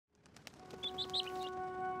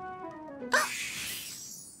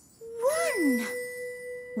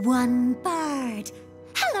One bird.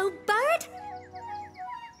 Hello, bird.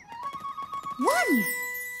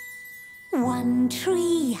 One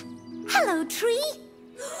tree. Hello, tree.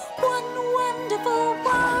 One wonderful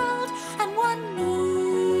world and one me.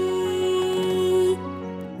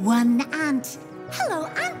 One ant. Hello,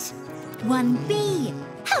 ant. One bee.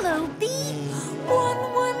 Hello, bee.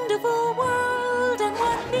 One wonderful world and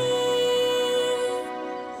one me.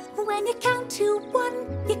 When you count to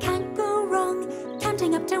one, you can't go wrong.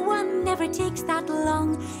 Counting up to one never takes that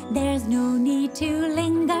long. There's no need to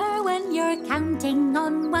linger when you're counting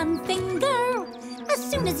on one finger. As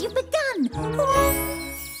soon as you've begun,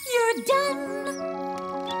 you're done.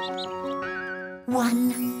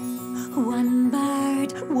 One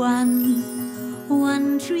bird,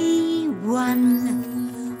 one tree, one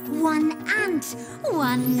ant,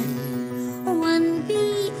 one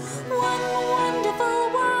bee, one wonderful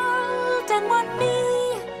world and one me.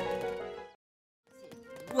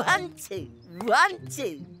 1, 2, 1,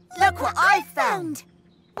 2. Look what I found.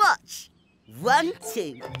 Watch. 1,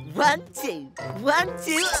 2, 1, 2, 1,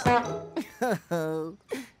 2.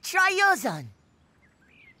 Try yours on.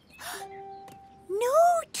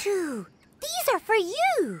 No, two. These are for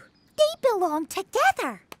you. They belong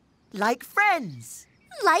together. Like friends.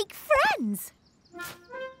 Like friends.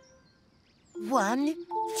 1,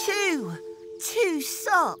 2. 2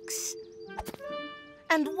 socks.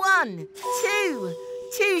 And 1, 2.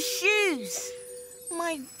 2 shoes.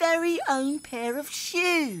 My very own pair of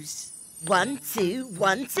shoes. 1, 2,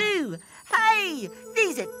 1, 2. Hey,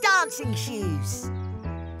 these are dancing shoes.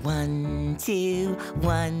 1, 2,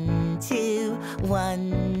 1, 2,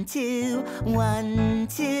 1, 2, 1,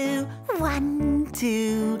 2, 1,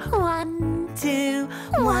 2, 1, 2,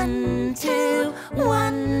 1, 2,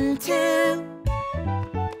 1, 2.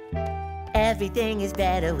 Everything is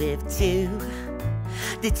better with 2.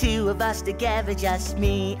 The two of us together, just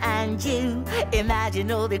me and you.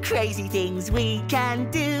 Imagine all the crazy things we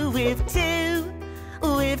can do with 2.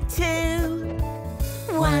 With 2.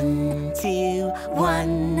 1, 2,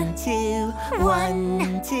 1, 2,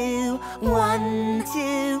 1, 2, 1,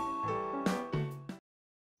 2.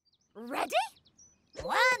 Ready?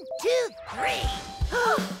 1, 2, 3.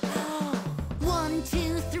 1,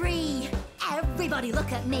 2, 3. Everybody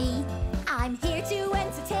look at me. I'm here to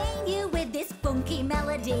entertain you with this funky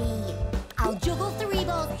melody. I'll juggle 3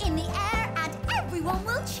 balls in the air and everyone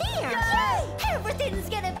will cheer. Yay! Everything's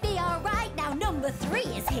gonna be alright now. Number 3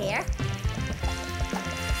 is here.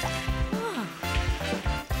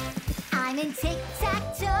 I'm in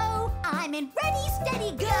tic-tac-toe. I'm in ready,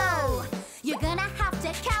 steady, go. You're gonna have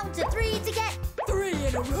to count to 3 to get 3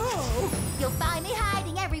 in a row. You'll find me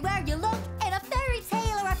hiding everywhere you look in a fairy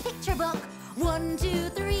tale or a picture book. 1, 2,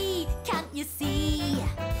 3, can't you see?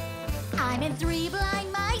 I'm in 3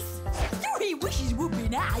 blind mice. 3 wishes would be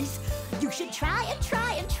nice. You should try and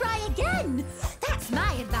try and try again. That's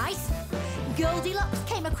my advice. Goldilocks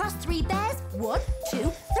came across 3 bears. 1, 2,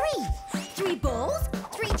 3. 3 balls,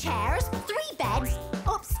 3 chairs, 3 beds,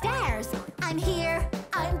 upstairs. I'm here,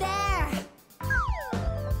 I'm there.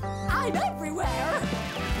 I'm everywhere.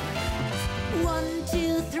 1,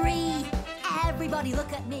 2, 3. Everybody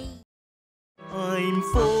look at me. I'm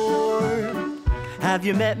 4. Have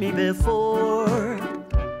you met me before?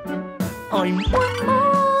 I'm 1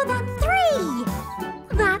 more than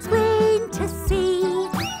 3. That's plain to see.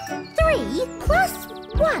 3 plus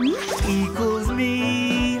 1 equals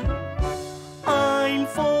me. I'm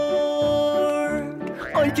 4.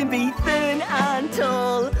 I can be thin and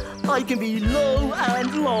tall. I can be low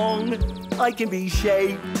and long. I can be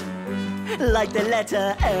shaped like the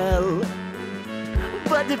letter L.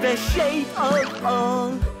 But the best shape of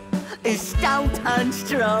all is stout and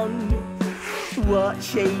strong. What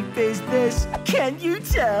shape is this? Can you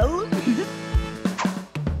tell?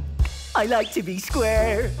 I like to be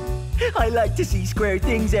square. I like to see square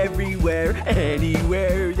things everywhere.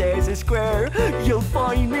 Anywhere there's a square, you'll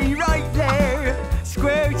find me right there.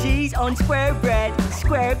 Square cheese on square bread,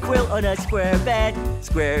 square quilt on a square bed.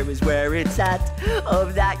 Square is where it's at,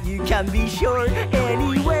 of that you can be sure.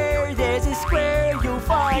 Anywhere there's a square, you'll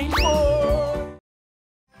find more.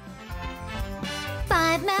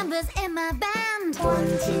 5 members in my band. 1,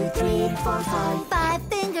 2, 3, 4, 5. 5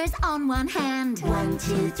 fingers on one hand. 1,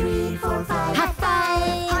 2, 3, 4, 5. High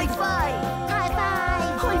five! High five! High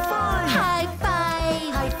five! High five! High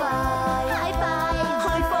five! High five! High five!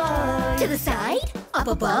 High five! To the side, up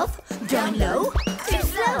above, down low, too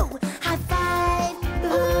slow. High five!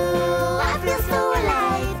 Ooh, I feel so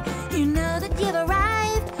alive. You know that you've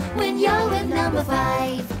arrived when you're with number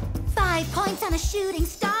 5. 5 points and a shooting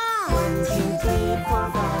star. 1, 2, 3,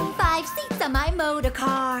 4, 5. 5 seats on my motor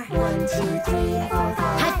car. 1, 2, 3, 4, 5.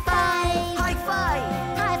 High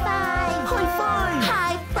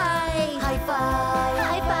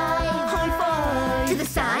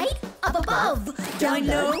above. Down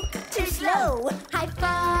low, too slow. High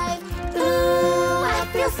five. Ooh, I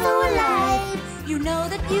feel so alive. You know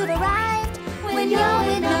that you've arrived when you're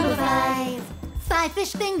in number 5. 5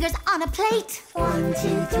 fish fingers on a plate. 1,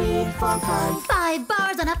 2, 3, 4, 5. 5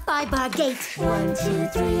 bars on a 5-bar gate. 1, 2,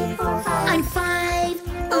 3, 4, 5. I'm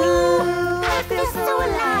 5. Ooh, I feel so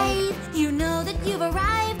alive. You know that you've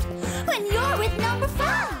arrived when you're with number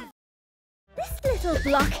 5. This little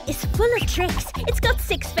block is full of tricks. It's got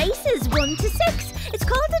 6 faces, 1 to 6. It's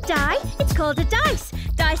called a die, it's called a dice.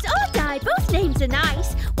 Dice or die, both names are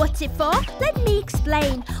nice. What's it for? Let me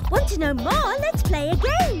explain. Want to know more? Let's play a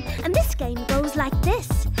game. And this game goes like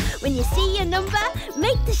this. When you see a number,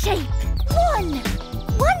 make the shape. 1.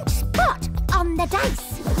 1 spot on the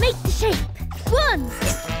dice. Make the shape. 1.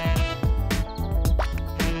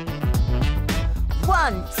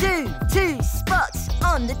 1, 2, 2 spots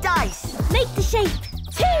on the dice. Make the shape.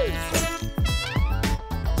 2.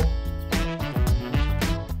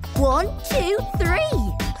 1, 2, 3.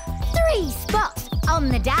 3 spots on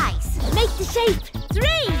the dice. Make the shape. 3.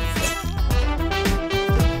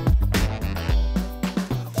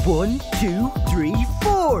 1, 2, 3,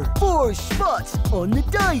 4. 4 spots on the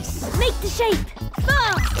dice. Make the shape.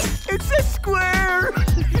 4. It's a square!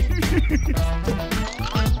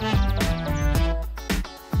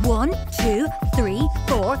 1, 2, 3,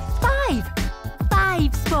 4, 5.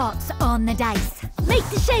 5 spots on the dice. Make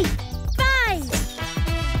the shape. 5.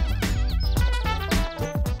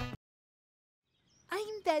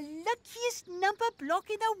 I'm the luckiest number block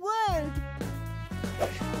in the world.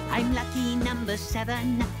 I'm lucky number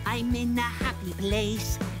 7, I'm in a happy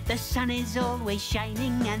place. The sun is always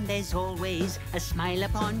shining and there's always a smile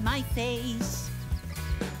upon my face.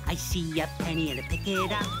 I see a penny and I pick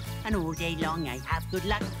it up, and all day long I have good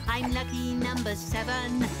luck. I'm lucky number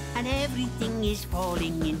 7, and everything is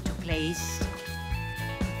falling into place.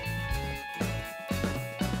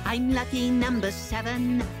 I'm lucky number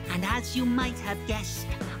 7, and as you might have guessed,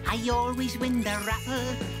 I always win the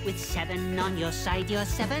raffle. With 7 on your side, you're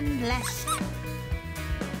 7 blessed.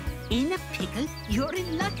 In a pickle, you're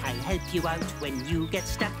in luck. I'll help you out when you get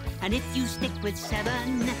stuck. And if you stick with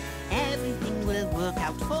 7, everything will work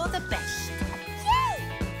out for the best. Yay!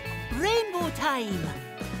 Rainbow time!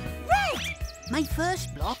 Red! My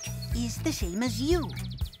first block is the same as you.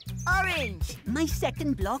 Orange. My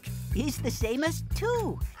second block is the same as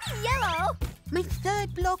 2. Yellow! My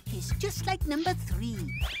third block is just like number 3.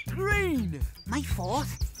 Green! My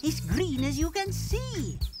fourth is green, as you can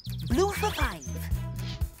see. Blue for 5.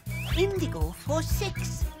 Indigo for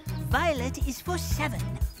 6. Violet is for 7.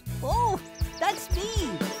 Oh, that's me.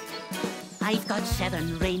 I've got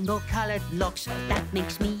 7 rainbow-coloured blocks. That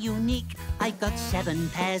makes me unique. I've got 7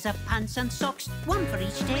 pairs of pants and socks, 1 for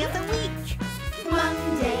each day of the week.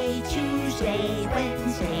 Monday, Tuesday,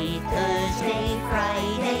 Wednesday, Thursday,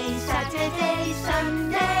 Friday, Saturday,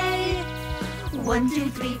 Sunday. 1, 2,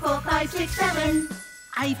 3, 4, 5, 6, 7.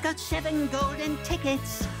 I've got 7 golden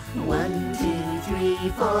tickets. 1, 2, 3,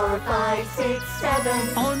 4, 5, 6,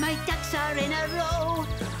 7. All my ducks are in a row.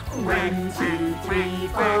 1, 2, 3,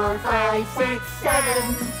 4, 5, 6,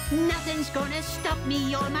 7. Nothing's gonna stop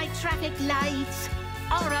me. All my traffic lights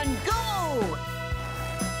are on go.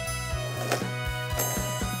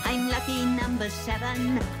 I'm lucky number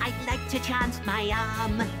 7. I'd like to chance my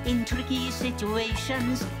arm in tricky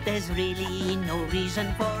situations. There's really no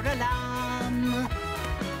reason for alarm.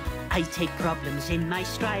 I take problems in my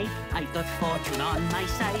stride. I've got fortune on my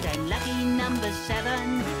side. I'm lucky number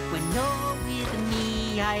 7. When you're with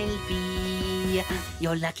me, I'll be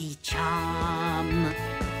your lucky charm.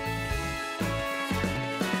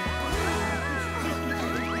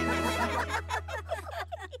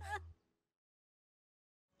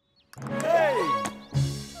 Hey!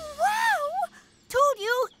 Wow! Told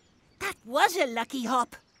you, that was a lucky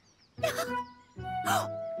hop.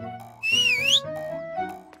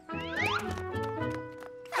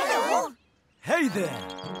 Hello! Hey there!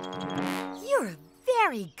 You're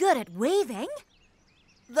very good at waving.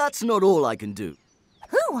 That's not all I can do.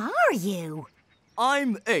 Who are you?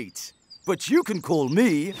 I'm 8, but you can call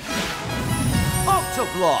me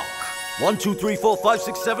Octoblock. 1, 2, 3, 4, 5,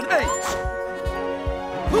 6, 7, 8.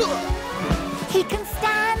 He can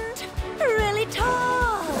stand really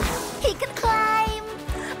tall. He can climb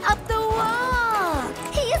up the wall.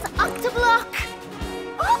 He is Octoblock.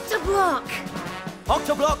 Octoblock!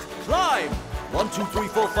 Octoblock, climb! 1, 2, 3,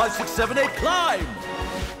 4, 5, 6, 7, 8, climb!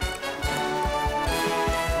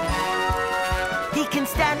 He can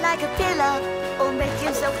stand like a pillar or make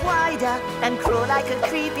himself wider and crawl like a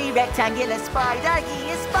creepy rectangular spider.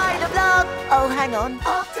 He is Spider-Block. Oh, hang on.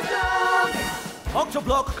 Octoblock!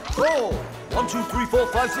 Octoblock, crawl! 1, 2, 3, 4,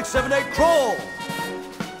 5, 6, 7, 8, crawl!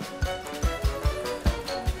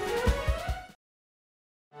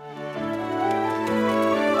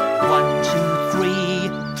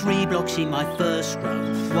 Three blocks in my first row.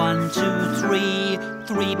 1, 2, 3,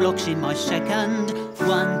 3 blocks in my second.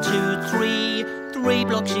 1, 2, 3, 3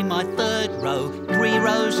 blocks in my third row. 3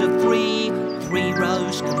 rows of 3, 3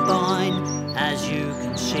 rows combine. As you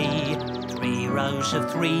can see, 3 rows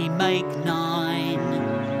of 3 make 9.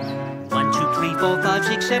 1, 2, 3, 4, 5,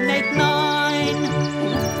 6, 7, 8, 9.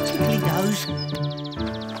 Tickly nose.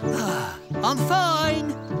 I'm fine.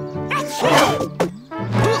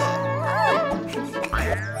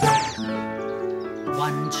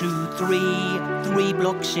 1, 2, 3, 3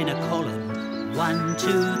 blocks in a column. 1,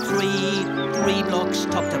 2, 3, 3 blocks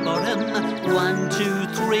top to bottom. 1, 2,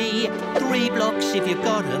 3, 3 blocks if you've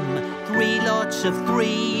got 'em. 3 lots of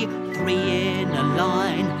 3, 3 in a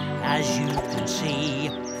line. As you can see,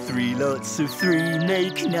 3 lots of 3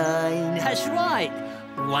 make 9. that's right.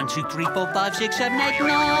 1, 2, 3, 4, 5, 6, 7, 8,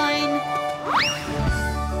 9.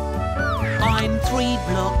 I'm 3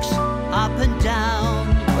 blocks up and down,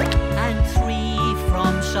 and 3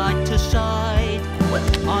 from side to side.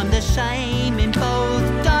 I'm the same in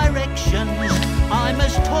both directions. I'm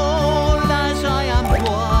as tall as I am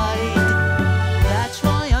wide. That's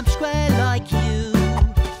why I'm square like you.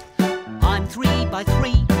 I'm 3 by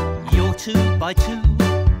 3, you're 2 by 2.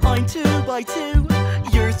 I'm 2 by 2,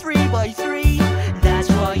 you're 3 by 3. That's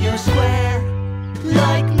why you're square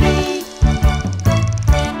like me.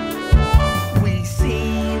 We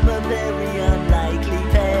seem a very unlikely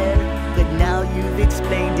pair, but now you've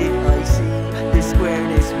explained it, I see the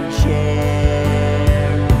squareness we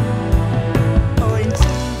share. I'm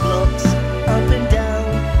 2 blocks up and down,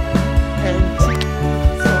 and 2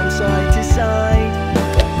 from side to side.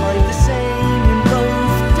 I'm the same in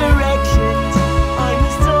both directions. I'm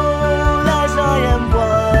as tall as I am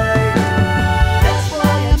wide. That's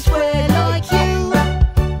why I'm square like you.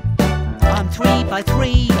 I'm 3 by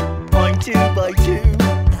 3, I'm 2 by 2.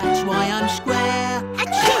 that's why I'm square.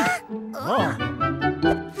 Oh.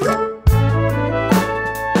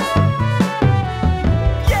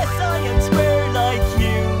 Yes, I am square like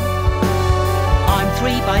you. I'm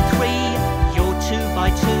 3 by 3, you're 2 by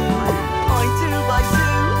 2. I'm 2 by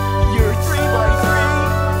 2, you're 3 by 3.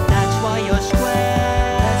 That's why you're square.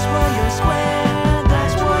 That's why you're square.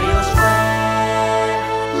 That's why you're square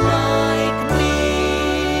like me.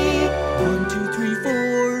 1, 2, 3,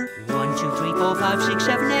 4. 1, 2, 3, 4, 5, 6,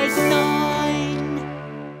 7, 8, 9.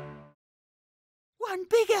 1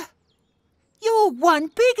 bigger. You're 1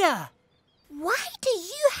 bigger. Why do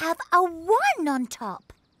you have a 1 on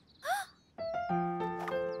top?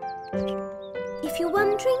 If you're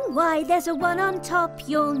wondering why there's a 1 on top,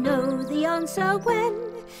 you'll know the answer when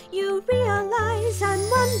you realise I'm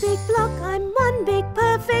 1 big block, I'm 1 big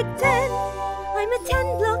perfect 10. I'm a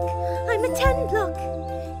 10 block, I'm a 10 block.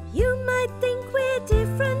 You might think we're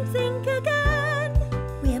different, think again.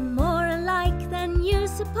 We're more alike than you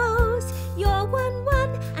suppose. You're 1, 1,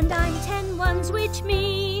 and I'm 10 ones, which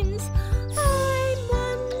means I'm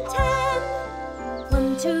 1, 10.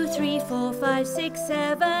 1, 2, 3, 4, 5, 6,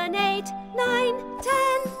 7, 8, 9,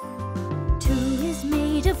 10. 2 is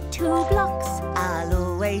made of 2 blocks. I'll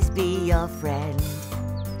always be your friend.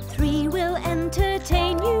 3 will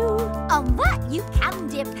entertain you. On that you can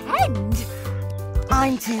depend.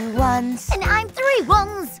 I'm 2 ones. And I'm 3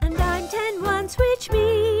 ones. And I'm 10 ones, which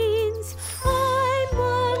means I'm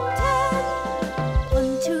 1, 10.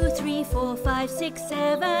 1, 2, 3, 4, 5, 6,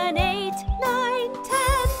 7, 8,